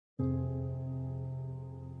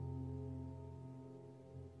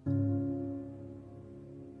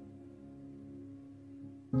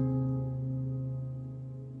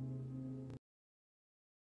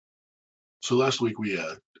So last week we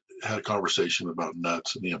had a conversation about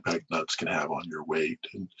nuts and the impact nuts can have on your weight.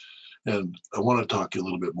 And I want to talk a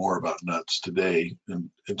little bit more about nuts today, and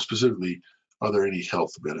specifically, are there any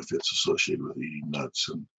health benefits associated with eating nuts?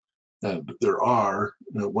 And there are.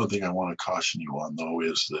 One thing I want to caution you on, though,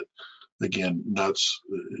 is that, again, nuts,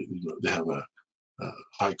 they have a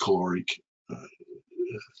high caloric uh,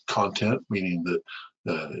 content, meaning that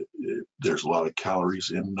there's a lot of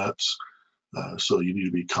calories in nuts. So you need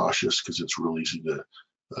to be cautious because it's real easy to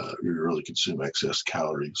you really consume excess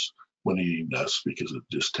calories when eating nuts, because it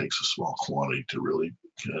just takes a small quantity to really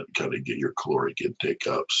kind of get your caloric intake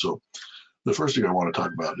up. So the first thing I want to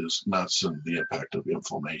talk about is nuts and the impact of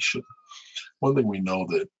inflammation. One thing we know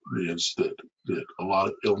that is that a lot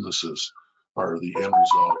of illnesses are the end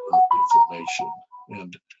result of inflammation.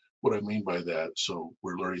 And what I mean by that, so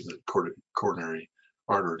we're learning that coronary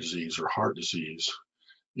artery disease or heart disease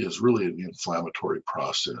is really an inflammatory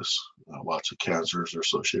process. Lots of cancers are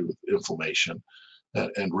associated with inflammation,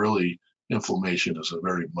 and really inflammation is a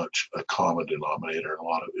very much a common denominator in a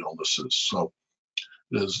lot of illnesses. So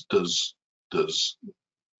does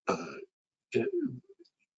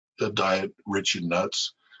a diet rich in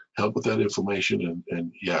nuts help with that inflammation?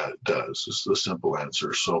 And yeah, it does. It's the simple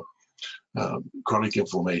answer. So chronic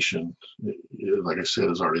inflammation, like I said,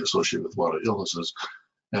 is already associated with a lot of illnesses,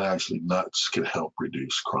 and actually nuts can help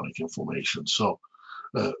reduce chronic inflammation. So,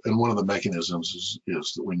 and one of the mechanisms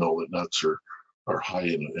is that we know that nuts are high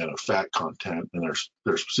in a fat content, and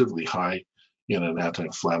they're specifically high in an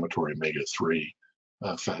anti-inflammatory omega-3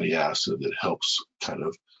 fatty acid that helps kind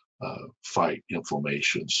of fight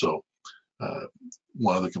inflammation. So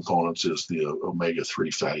one of the components is the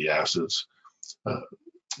omega-3 fatty acids.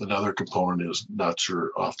 Another component is nuts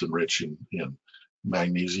are often rich in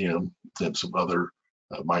magnesium and some other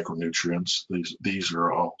micronutrients. These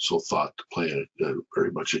are also thought to play a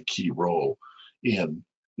very much a key role in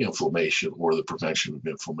inflammation or the prevention of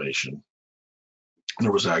inflammation.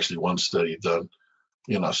 There was actually one study done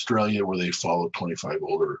in Australia where they followed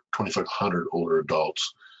 2,500 older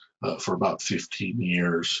adults for about 15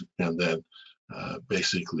 years, and then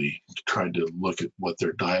basically tried to look at what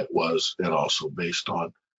their diet was, and also based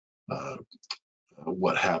on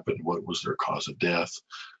what happened, what was their cause of death.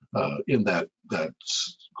 In that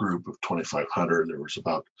group of 2,500, there was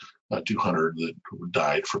about 200 that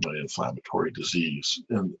died from an inflammatory disease.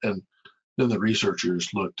 And then the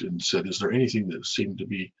researchers looked and said, is there anything that seemed to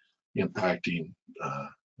be impacting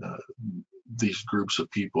these groups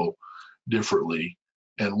of people differently?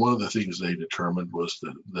 And one of the things they determined was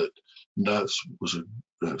that nuts was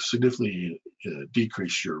significantly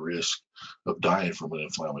decrease your risk of dying from an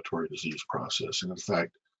inflammatory disease process. And in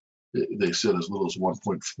fact, they said as little as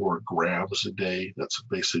 1.4 grams a day. That's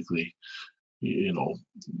basically,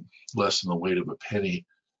 less than the weight of a penny.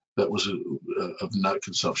 That was of nut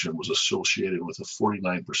consumption was associated with a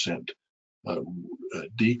 49%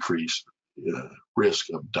 decreased risk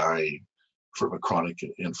of dying from a chronic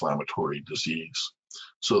inflammatory disease.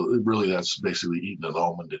 So really, that's basically eating an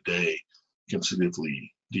almond a day can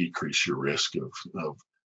significantly decrease your risk of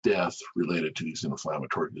death related to these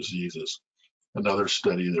inflammatory diseases. Another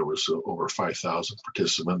study, there was over 5,000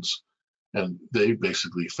 participants, and they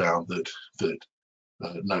basically found that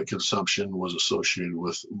nut consumption was associated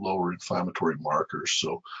with lower inflammatory markers.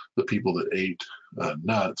 So the people that ate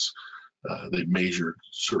nuts, they measured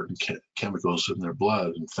certain chemicals in their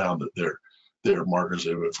blood and found that their markers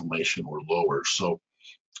of inflammation were lower. So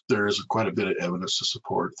there is quite a bit of evidence to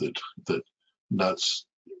support that nuts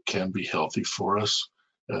can be healthy for us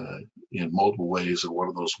in multiple ways, and one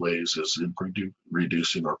of those ways is in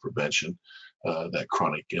reducing or prevention that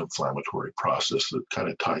chronic inflammatory process that kind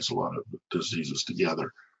of ties a lot of diseases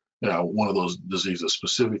together. Now, one of those diseases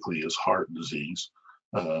specifically is heart disease.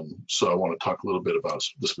 So I want to talk a little bit about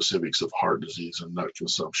the specifics of heart disease and nut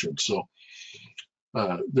consumption. So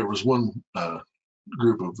there was one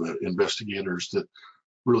group of investigators that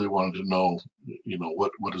really wanted to know,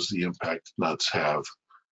 what does the impact nuts have,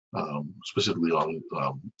 specifically on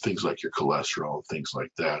things like your cholesterol, things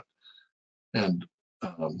like that. And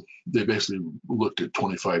they basically looked at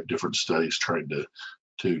 25 different studies trying to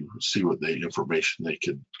see what information they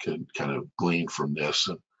could kind of glean from this.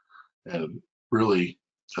 And really,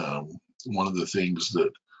 one of the things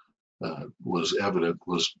that was evident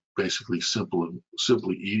was basically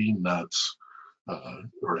simply eating nuts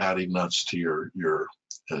or adding nuts to your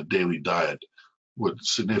daily diet would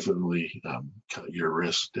significantly cut your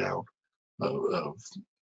risk down of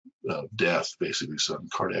death, basically sudden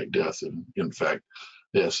cardiac death. And in fact,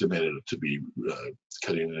 they estimated it to be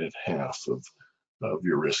cutting it in half of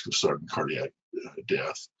your risk of sudden cardiac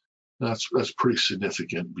death. That's pretty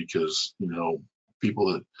significant because, you know,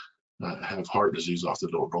 people that have heart disease often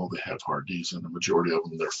don't know they have heart disease, and the majority of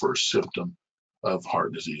them, their first symptom of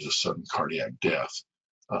heart disease is sudden cardiac death.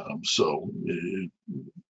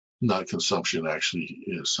 Nut consumption actually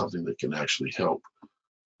is something that can actually help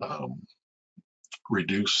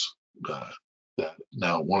reduce that.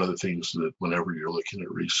 Now, one of the things that whenever you're looking at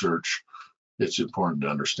research, it's important to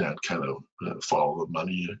understand, kind of follow the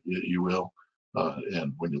money, you will.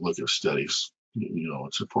 And when you look at studies, you know,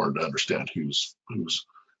 it's important to understand who's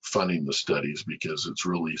funding the studies, because it's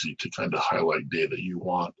real easy to kind of highlight data you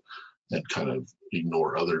want and kind of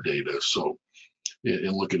ignore other data. So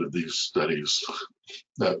in looking at these studies,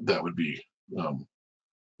 that would be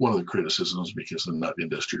one of the criticisms, because the nut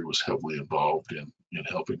industry was heavily involved in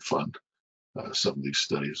helping fund some of these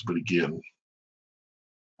studies. But again,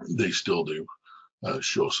 they still do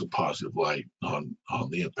show some positive light on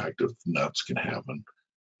the impact of nuts can have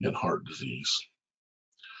in heart disease.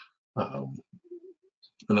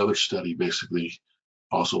 Another study basically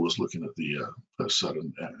also was looking at the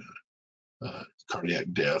sudden cardiac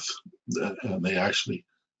death, and they actually,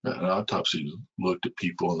 an autopsy looked at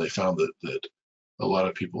people, and they found that a lot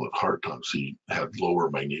of people at heart autopsy had lower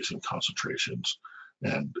magnesium concentrations,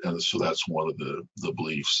 and so that's one of the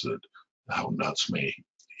beliefs that how nuts may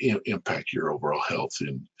impact your overall health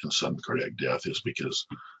in sudden cardiac death is because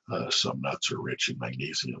some nuts are rich in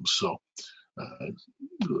magnesium. So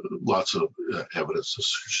lots of evidence to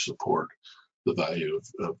support the value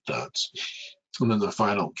of nuts. And then the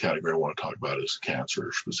final category I want to talk about is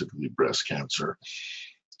cancer, specifically breast cancer.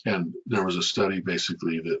 And there was a study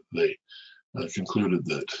basically that they concluded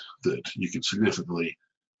that you could significantly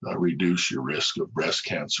reduce your risk of breast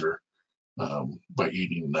cancer by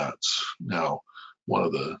eating nuts. Now, one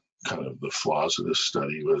of the kind of the flaws of this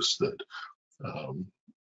study was that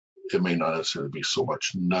it may not necessarily be so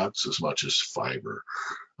much nuts as much as fiber.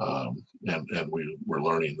 And we're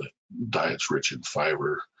learning that diets rich in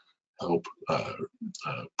fiber help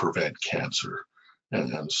prevent cancer.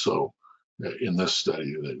 And so in this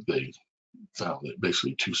study, they found that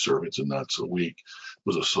basically 2 servings of nuts a week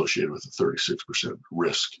was associated with a 36%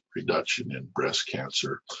 risk reduction in breast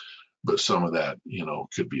cancer. But some of that, you know,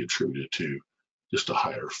 could be attributed to just a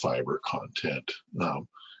higher fiber content,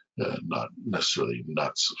 not necessarily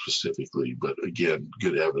nuts specifically, but again,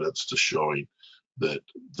 good evidence to showing that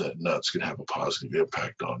nuts can have a positive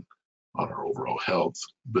impact on our overall health.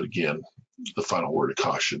 But again, the final word of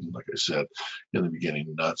caution, like I said in the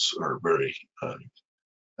beginning, nuts are very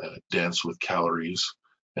dense with calories.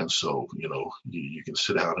 And so, you know, you can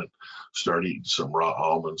sit down and start eating some raw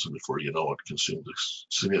almonds, and before you know it, consume a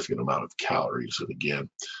significant amount of calories. And again,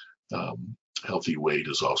 healthy weight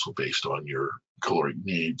is also based on your caloric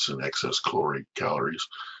needs, and excess caloric calories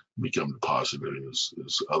become deposited as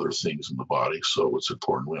other things in the body. So it's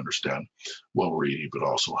important we understand what we're eating, but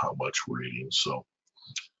also how much we're eating. So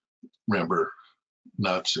remember,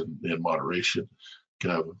 nuts in moderation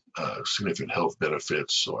can have significant health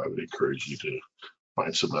benefits. So I would encourage you to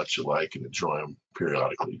find some nuts you like and enjoy them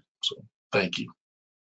periodically. So thank you.